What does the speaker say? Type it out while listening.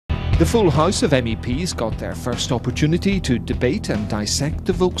The full House of MEPs got their first opportunity to debate and dissect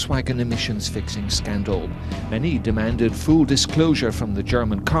the Volkswagen emissions fixing scandal. Many demanded full disclosure from the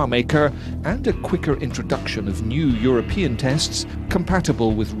German car maker and a quicker introduction of new European tests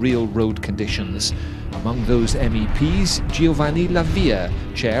compatible with real road conditions. Among those MEPs, Giovanni La Via,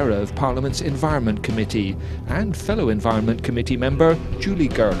 chair of Parliament's Environment Committee, and fellow Environment Committee member Julie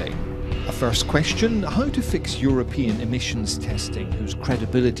Girling. A first question: how to fix European emissions testing whose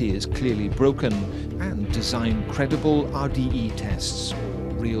credibility is clearly broken, and design credible RDE tests,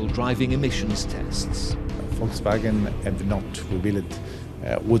 or real driving emissions tests. Volkswagen have not revealed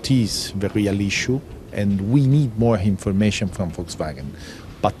what is the real issue, and we need more information from Volkswagen.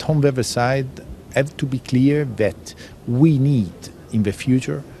 But on the other side, have to be clear that we need in the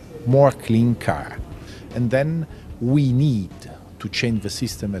future more clean car, and then we need to change the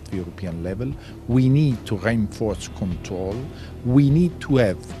system at the European level. We need to reinforce control. We need to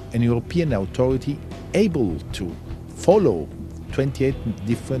have an European authority able to follow 28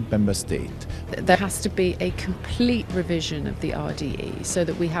 different member states. There has to be a complete revision of the RDE so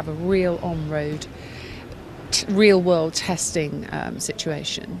that we have a real on-road, real-world testing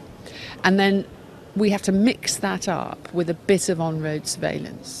situation. And then we have to mix that up with a bit of on-road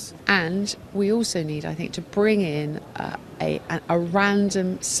surveillance. And we also need, I think, to bring in a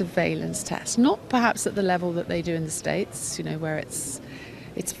random surveillance test, not perhaps at the level that they do in the States, where it's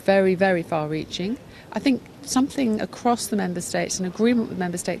very, very far-reaching. I think something across the member states, an agreement with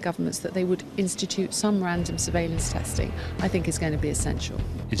member state governments that they would institute some random surveillance testing, I think is going to be essential.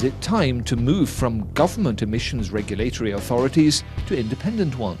 Is it time to move from government emissions regulatory authorities to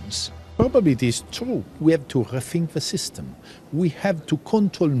independent ones? Probably it is true. We have to rethink the system. We have to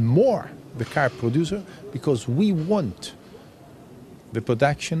control more the car producer because we want the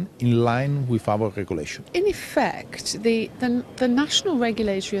production in line with our regulation. In effect, the national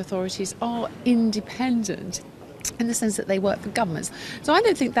regulatory authorities are independent in the sense that they work for governments. So I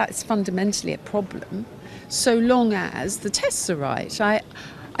don't think that's fundamentally a problem, so long as the tests are right.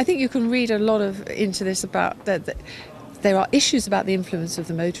 I think you can read a lot into this about that. There are issues about the influence of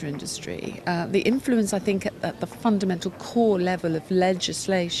the motor industry. The influence, I think, at the fundamental core level of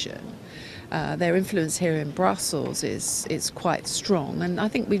legislation, their influence here in Brussels is quite strong, and I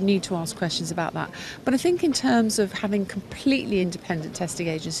think we need to ask questions about that. But I think in terms of having completely independent testing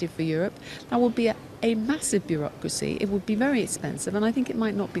agency for Europe, that would be a massive bureaucracy. It would be very expensive, and I think it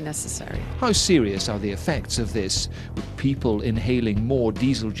might not be necessary. How serious are the effects of this, with people inhaling more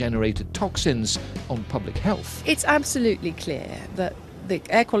diesel-generated toxins on public health? It's absolutely clear that the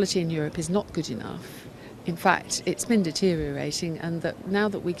air quality in Europe is not good enough. In fact, it's been deteriorating, and that now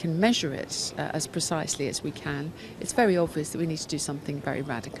that we can measure it as precisely as we can, it's very obvious that we need to do something very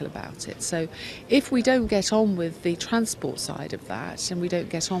radical about it. So if we don't get on with the transport side of that, and we don't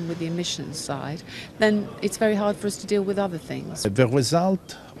get on with the emissions side, then it's very hard for us to deal with other things. The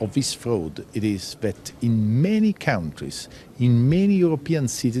result of this fraud it is that in many countries, in many European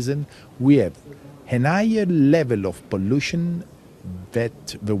citizens, we have a higher level of pollution than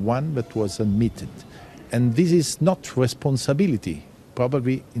the one that was admitted. And this is not responsibility,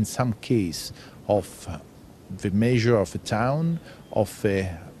 probably in some case, of the measure of a town, of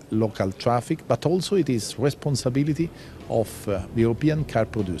local traffic, but also it is responsibility of the European car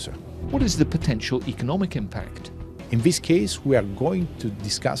producer. What is the potential economic impact? In this case, we are going to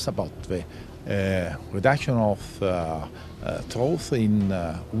discuss about the reduction of growth in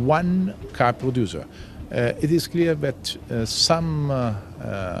one car producer. It is clear that some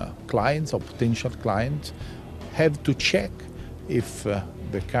clients or potential clients have to check if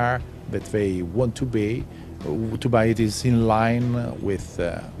the car that they want to buy it is in line with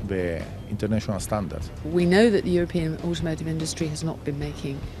the international standards. We know that the European automotive industry has not been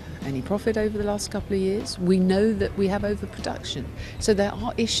making any profit over the last couple of years. We know that we have overproduction. So there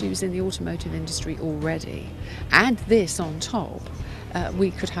are issues in the automotive industry already. Add this on top,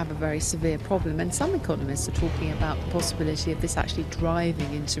 we could have a very severe problem, and some economists are talking about the possibility of this actually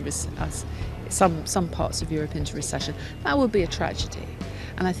driving into some parts of Europe into recession. That would be a tragedy,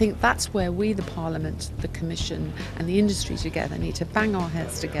 and I think that's where we, the Parliament, the Commission and the industry together need to bang our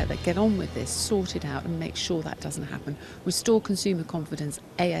heads together, get on with this, sort it out and make sure that doesn't happen, restore consumer confidence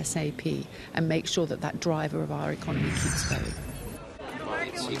ASAP and make sure that that driver of our economy keeps going.